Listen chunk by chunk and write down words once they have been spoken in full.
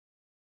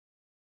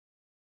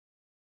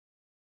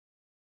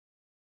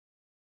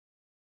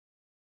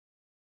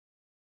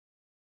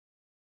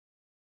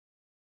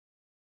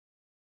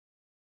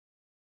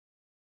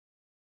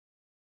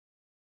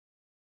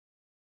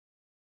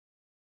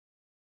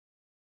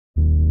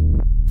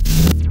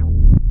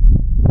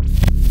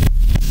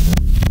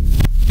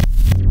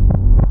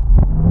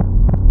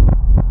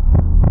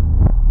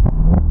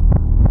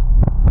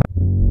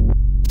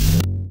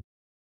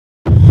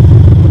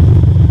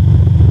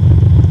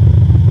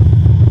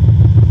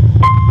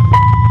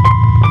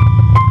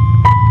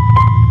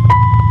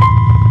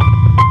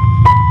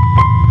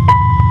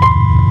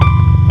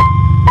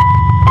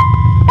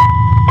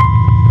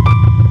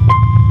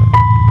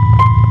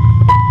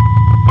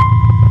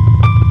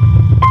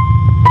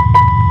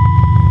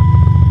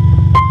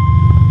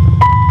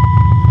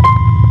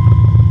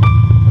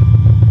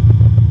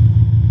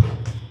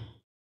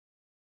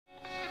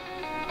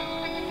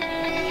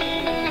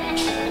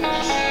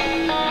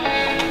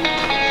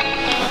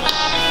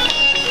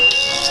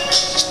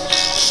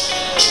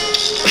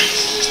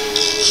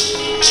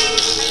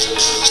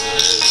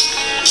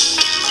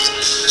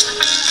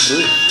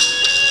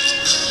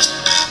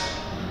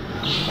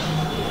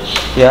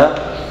Yeah.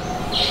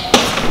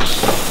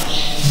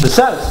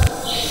 Results?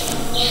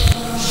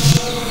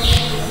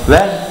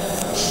 When?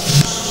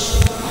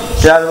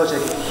 Yeah, I'll go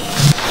check.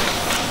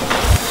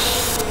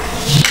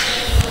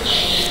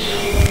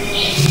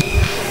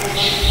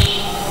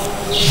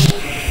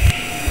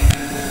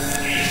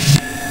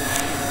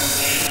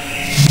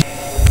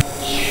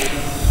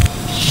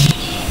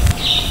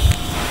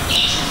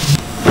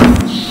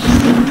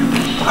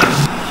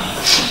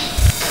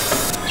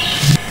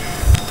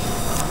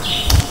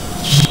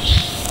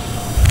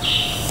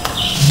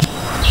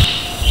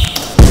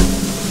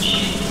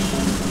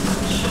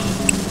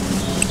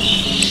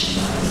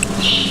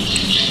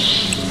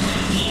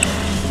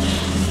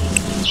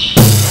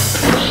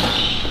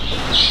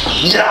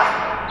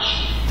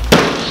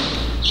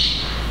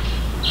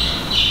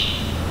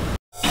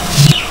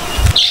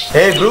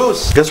 Hey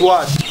Bruce, guess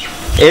what?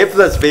 A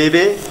plus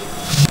baby.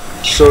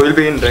 So we'll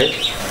be in, right?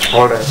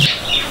 Alright.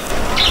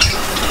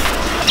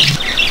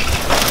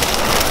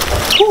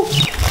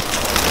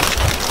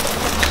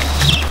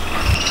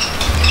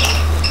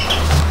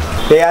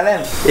 Hey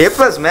Alan, A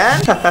plus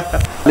man.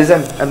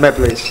 Listen, at my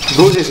place.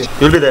 Bruce is in.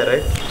 You'll be there,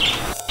 right?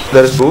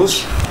 There is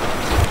Bruce.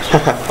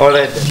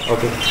 Alright then,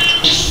 okay.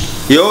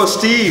 Yo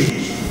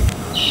Steve,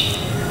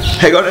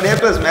 I got an A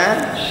plus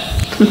man.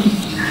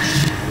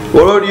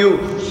 What about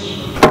you?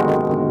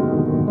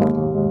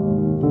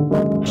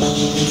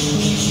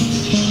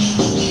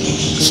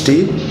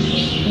 Steve?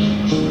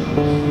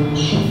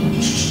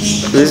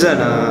 Listen,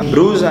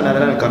 Bruce and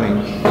Anil are coming.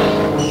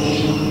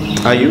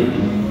 Are you?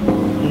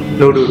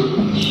 No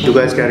dude, you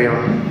guys carry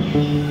on.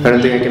 I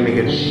don't think I can make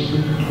it.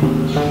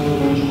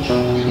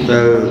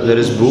 Well, there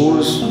is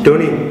Bruce.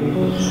 Tony,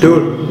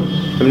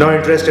 dude, I'm not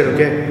interested,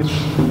 okay?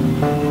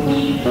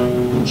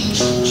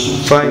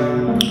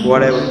 Fine,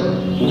 whatever.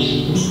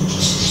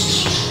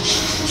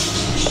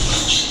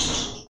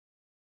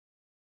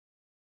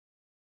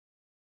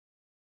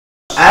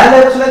 And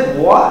I was like,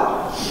 what?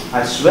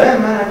 I swear,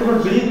 man, I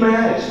couldn't believe my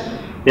eyes.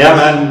 Yeah,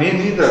 man, me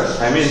neither.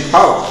 I mean,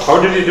 how? How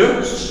did you do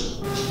it?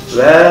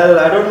 Well,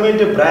 I don't mean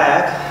to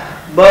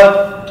brag,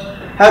 but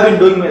I've been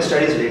doing my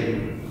studies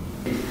lately.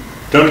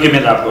 Don't give me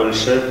that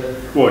bullshit.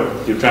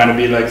 What, you trying to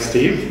be like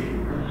Steve?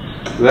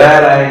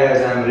 Well, I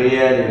guess I'm really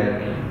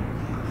lucky.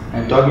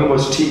 I'm talking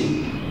about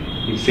Steve.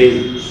 He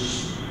failed.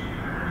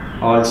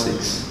 All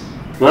 6.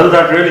 Well,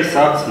 that really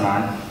sucks,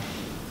 man.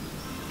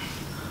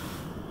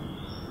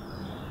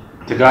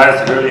 The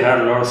guy's really had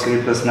a lot of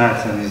sleepless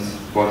nights and he's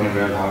working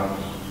real hard.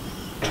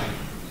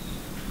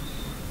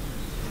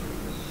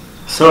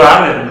 So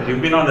Arnold,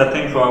 you've been on that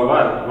thing for a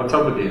while. What's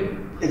up with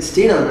you? It's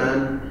Tina,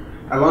 man.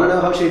 I want to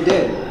know how she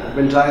did. I've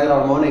been trying it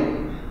all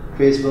morning.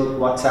 Facebook,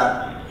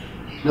 WhatsApp.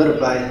 No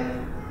reply.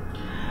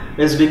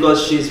 It's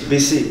because she's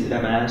busy,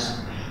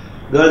 dumbass.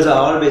 Girls are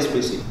always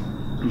busy.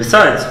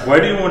 Besides, why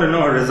do you want to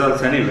know her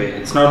results anyway?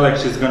 It's not like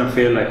she's gonna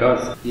fail like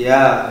us.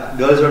 Yeah,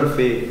 girls don't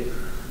fail.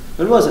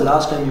 When was the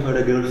last time you heard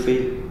a girl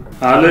fail?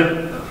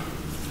 Arnold,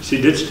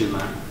 she ditched you,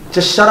 man.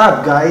 Just shut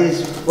up,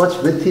 guys. What's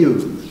with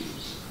you?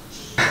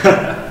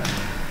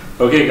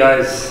 Okay,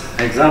 guys,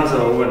 exams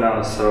are over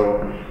now,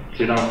 so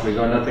we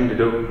got nothing to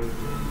do.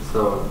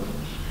 So,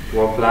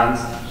 what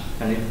plans?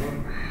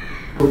 Anything?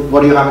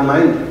 What do you have in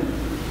mind?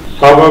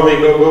 How about we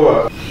go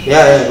Goa?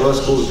 Yeah, Goa's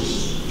cool.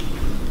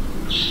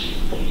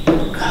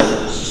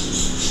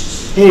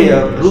 Hey,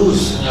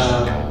 Bruce, I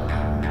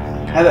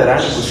have a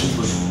random question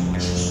for you.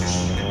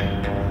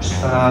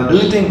 Do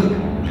you think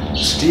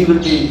Steve will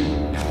be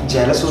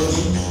jealous of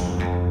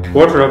me?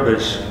 What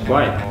rubbish?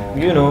 Why?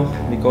 You know,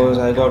 because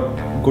I got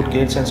good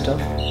grades and stuff.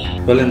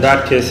 Well, in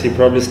that case, he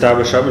probably stabbed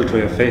a shovel to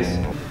your face.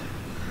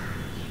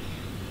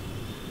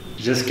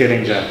 Just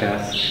kidding,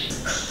 jackass.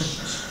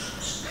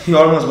 You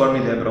almost got me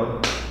there,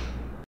 bro.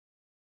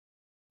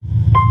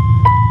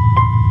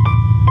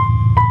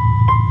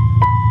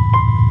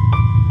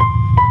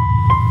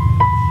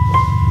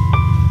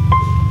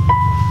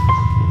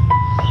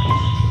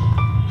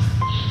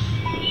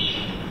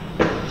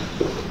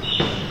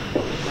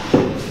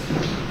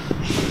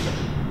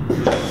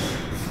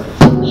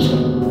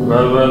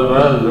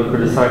 Well, look who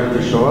decided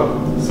to show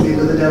up. Speak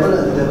of the devil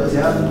and the devil's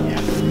yeah.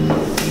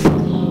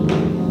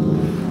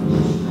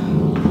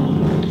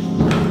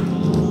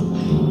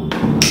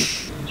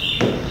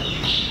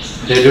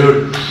 Hey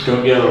dude,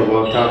 don't get all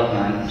worked up,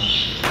 man.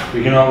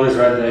 We can always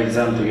write the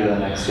exam together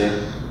next year.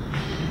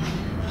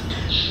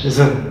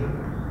 Listen,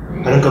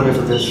 I don't come here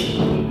for this.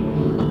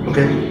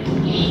 Okay?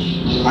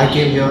 I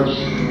came here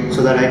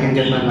so that I can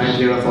get my mind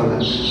clear of all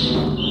that.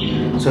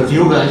 So if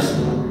you guys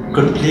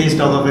could please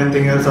talk of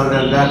anything else other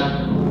than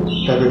that,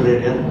 that'd be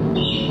great, yeah?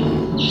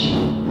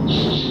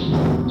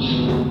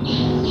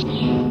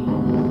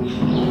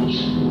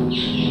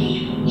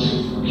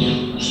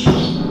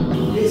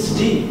 Hey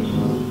Steve,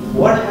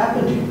 what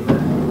happened to you?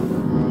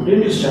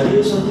 Didn't you study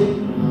or something?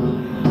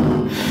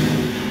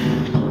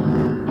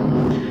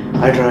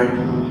 I tried,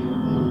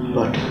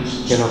 but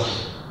you know.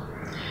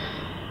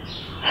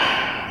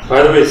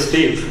 By the way,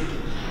 Steve,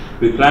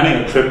 we're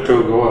planning a trip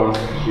to Goa.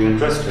 You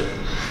interested?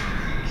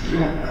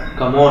 Yeah,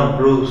 Come on,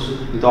 Bruce.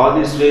 With all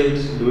these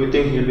rails, do you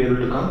think he'll be able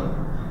to come?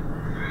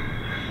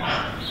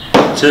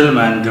 Chill,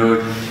 man,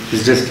 dude.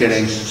 He's just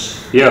kidding.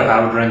 Here,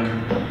 have a drink.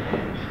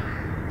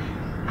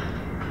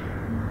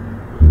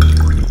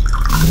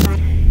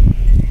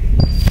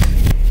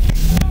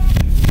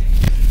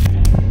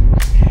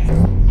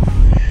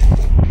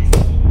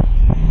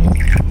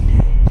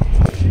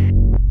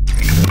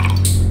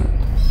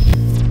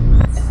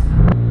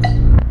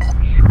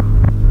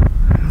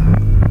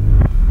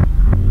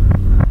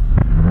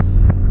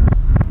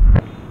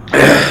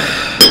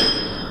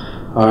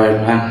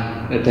 Alright, man.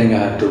 I think I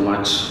had too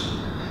much.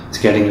 It's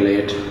getting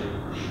late.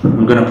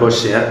 I'm gonna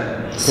push,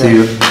 yeah? See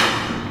you.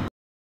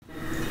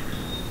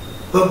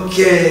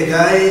 Okay,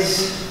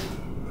 guys.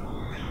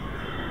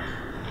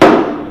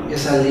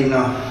 Yes, I'll leave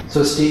now.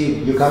 So,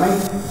 Steve, you coming?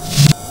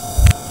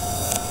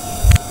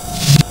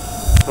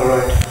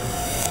 Alright.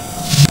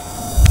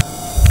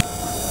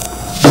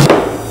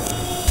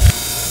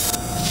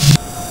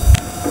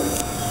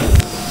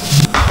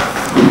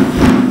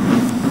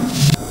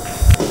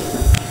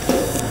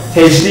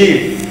 Hey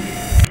Steve,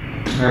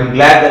 I'm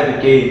glad that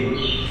you came.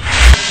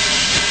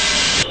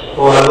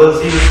 Oh, I will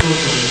see you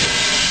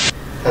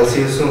soon. I'll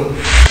see you soon.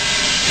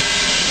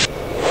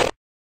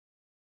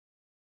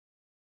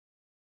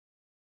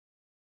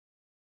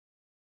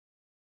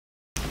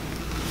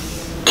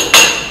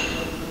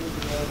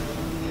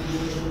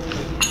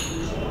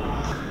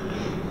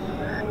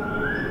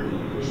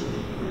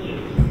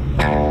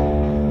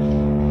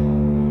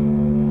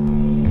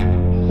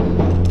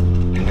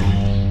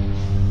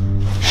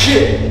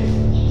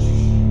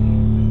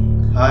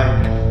 Hi,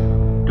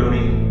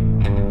 Tony.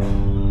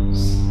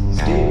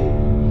 Steve,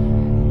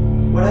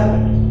 what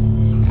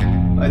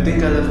happened? I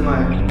think I left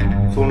my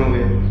phone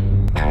away.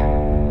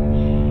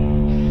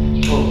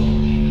 Oh.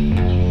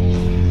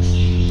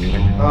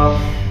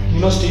 You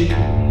know Steve,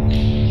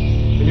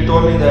 when you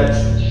told me that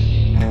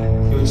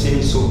you would see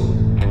me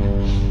soon,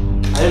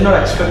 I did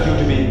not expect you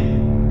to be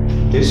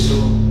this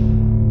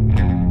soon.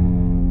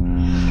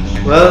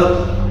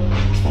 Well,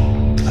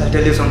 I'll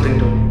tell you something,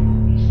 Tony.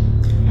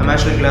 I'm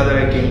actually glad that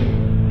I came.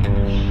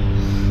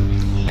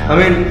 I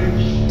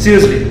mean,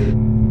 seriously,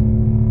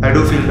 I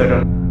do feel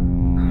better.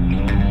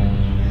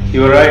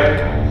 You were right.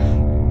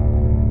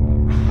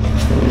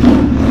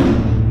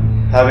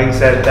 Having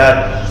said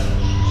that,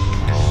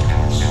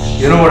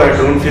 you know what I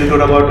don't feel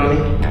good about, Tony?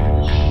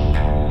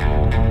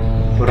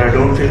 What I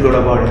don't feel good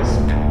about is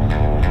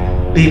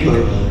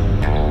people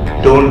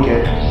don't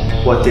get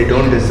what they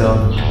don't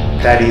deserve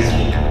that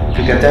easily.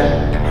 You get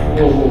that?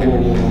 Whoa.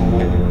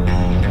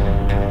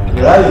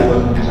 Where are you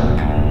going to time?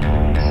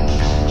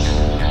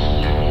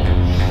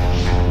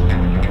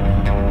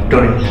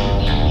 Tony,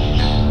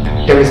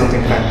 tell me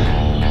something frankly.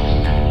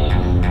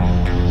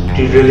 Do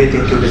you really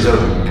think you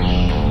deserve it?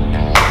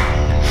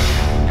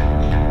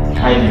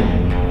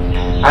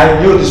 I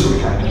knew this would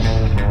happen.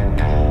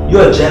 You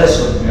are jealous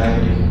of me,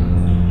 aren't you?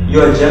 You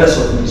are jealous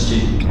of me,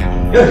 Steve.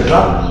 You're a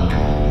drunk.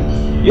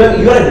 You're a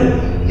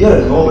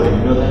nobody,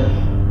 you know that?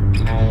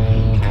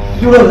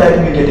 You don't let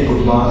me get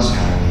good marks.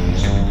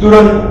 You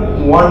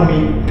don't want me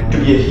to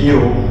be a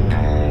hero.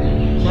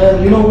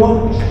 And you know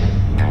what?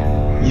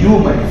 You,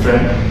 my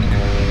friend,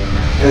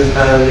 is a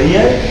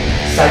real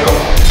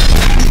psychopath.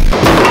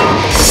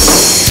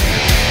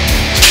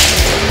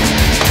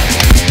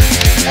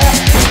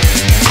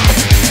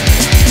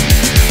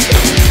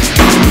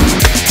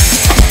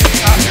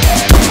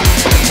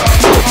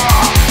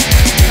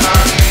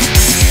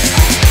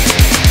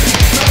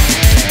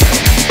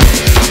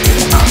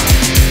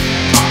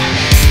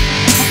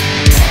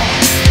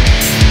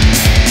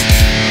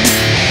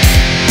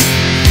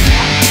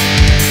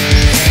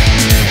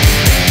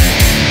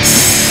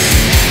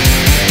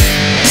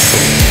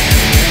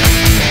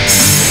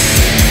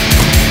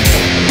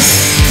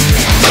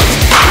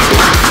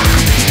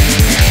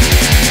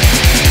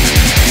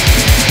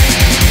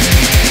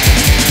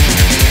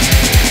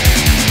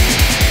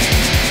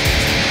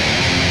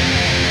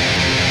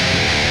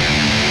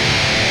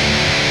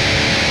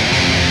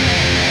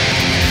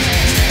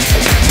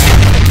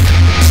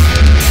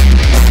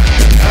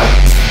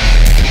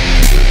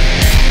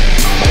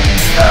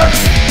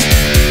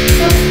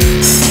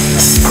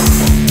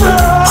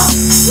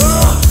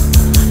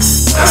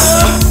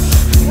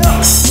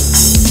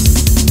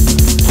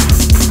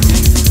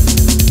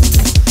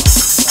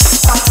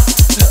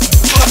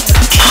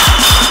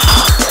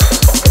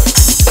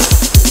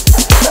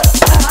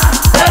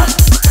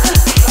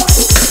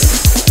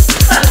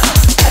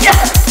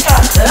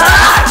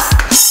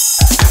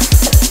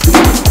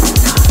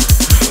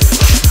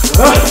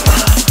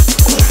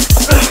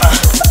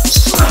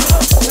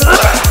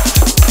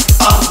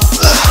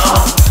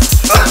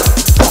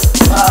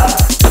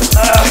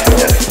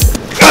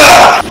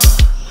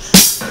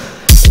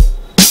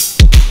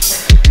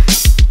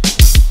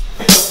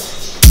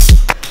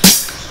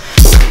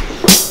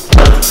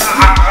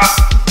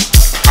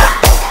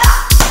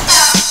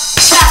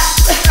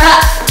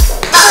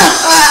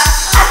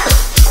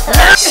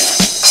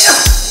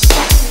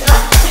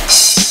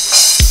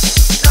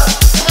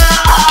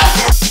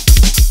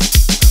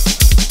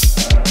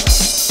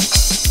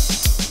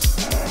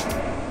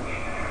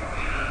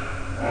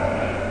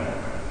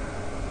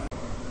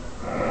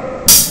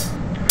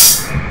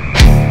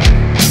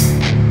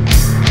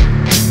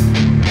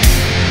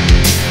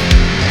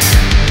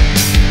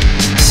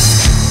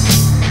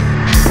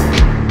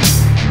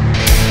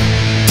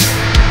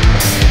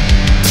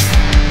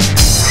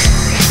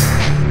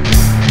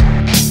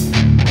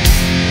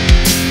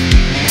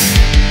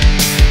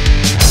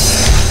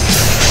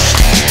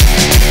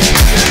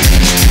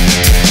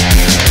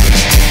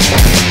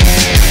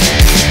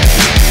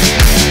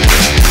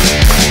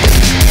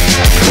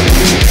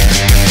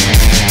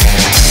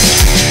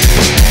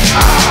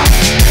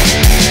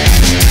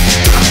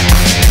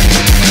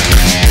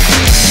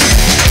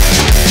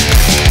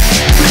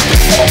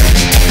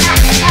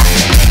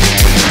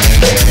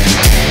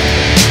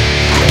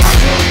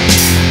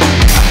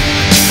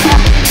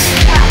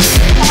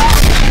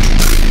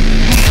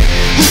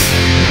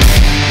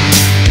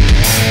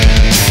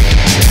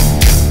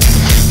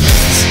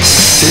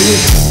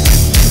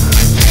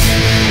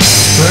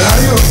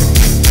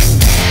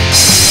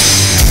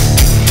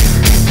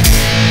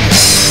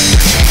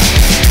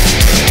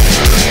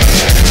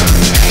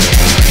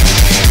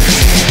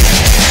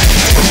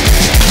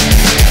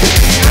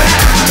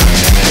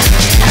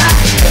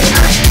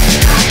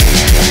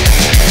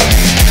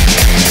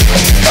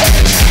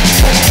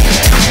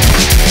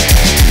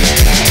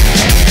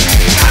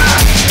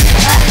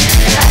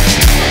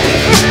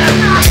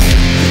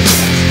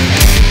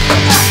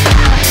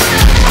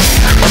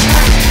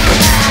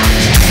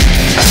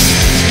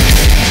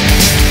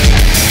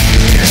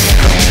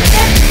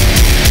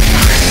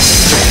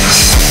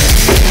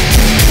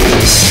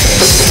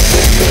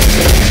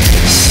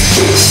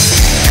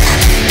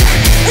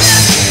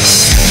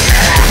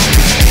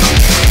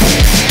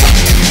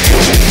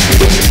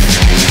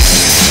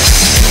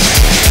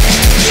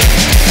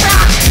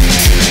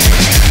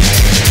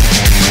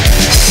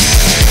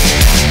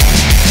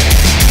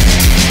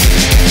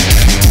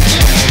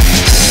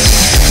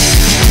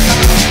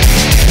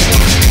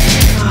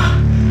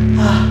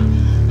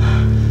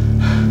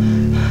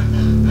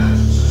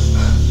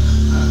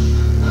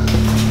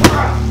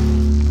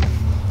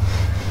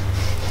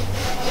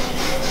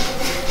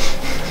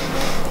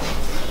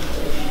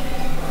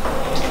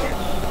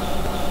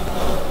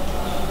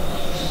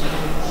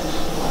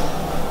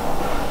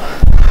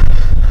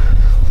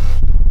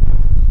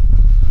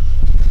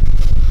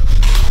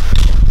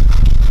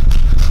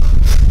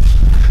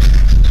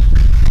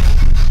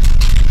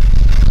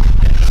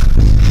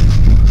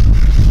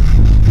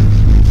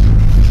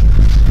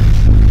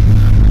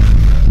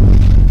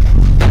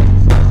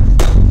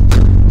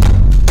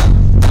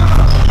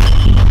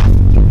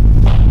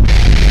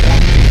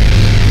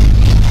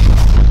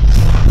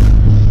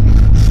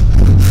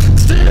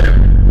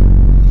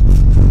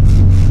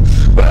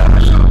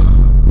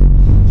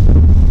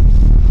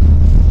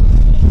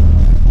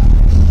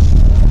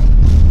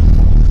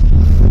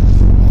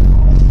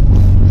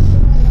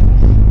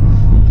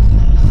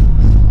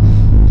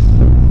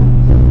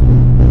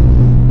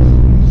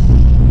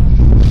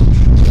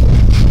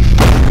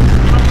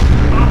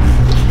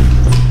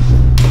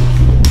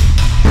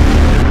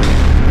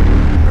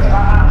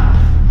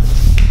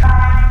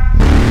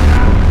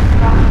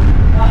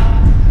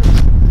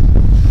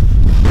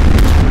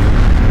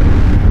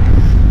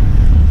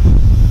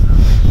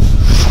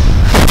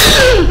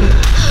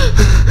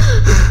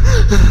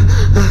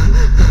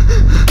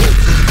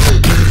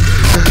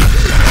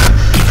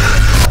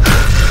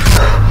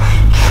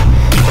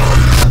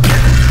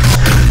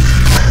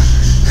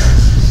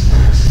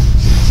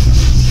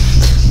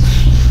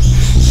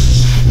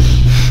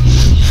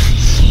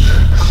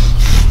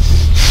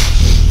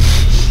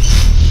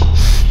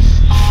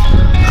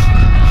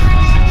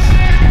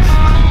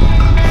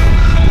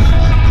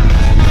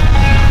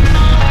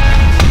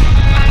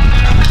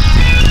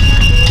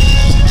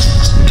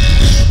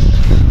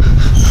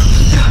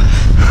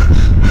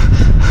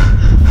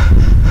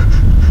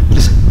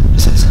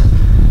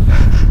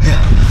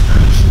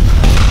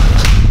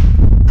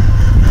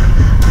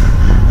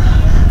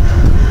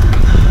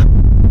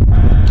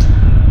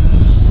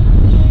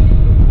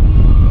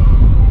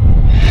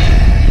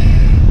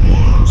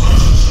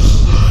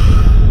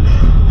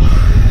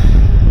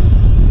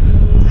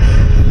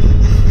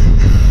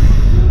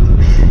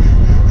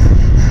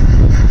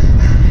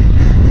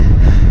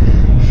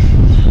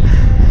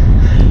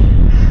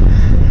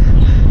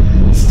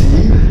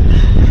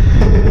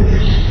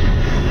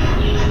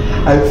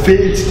 I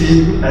failed,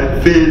 Steve. I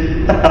failed.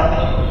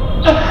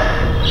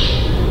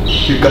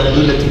 You can't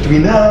do nothing to me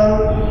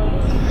now.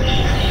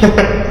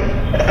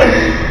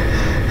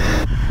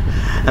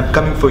 I'm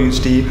coming for you,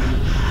 Steve.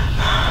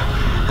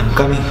 I'm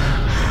coming.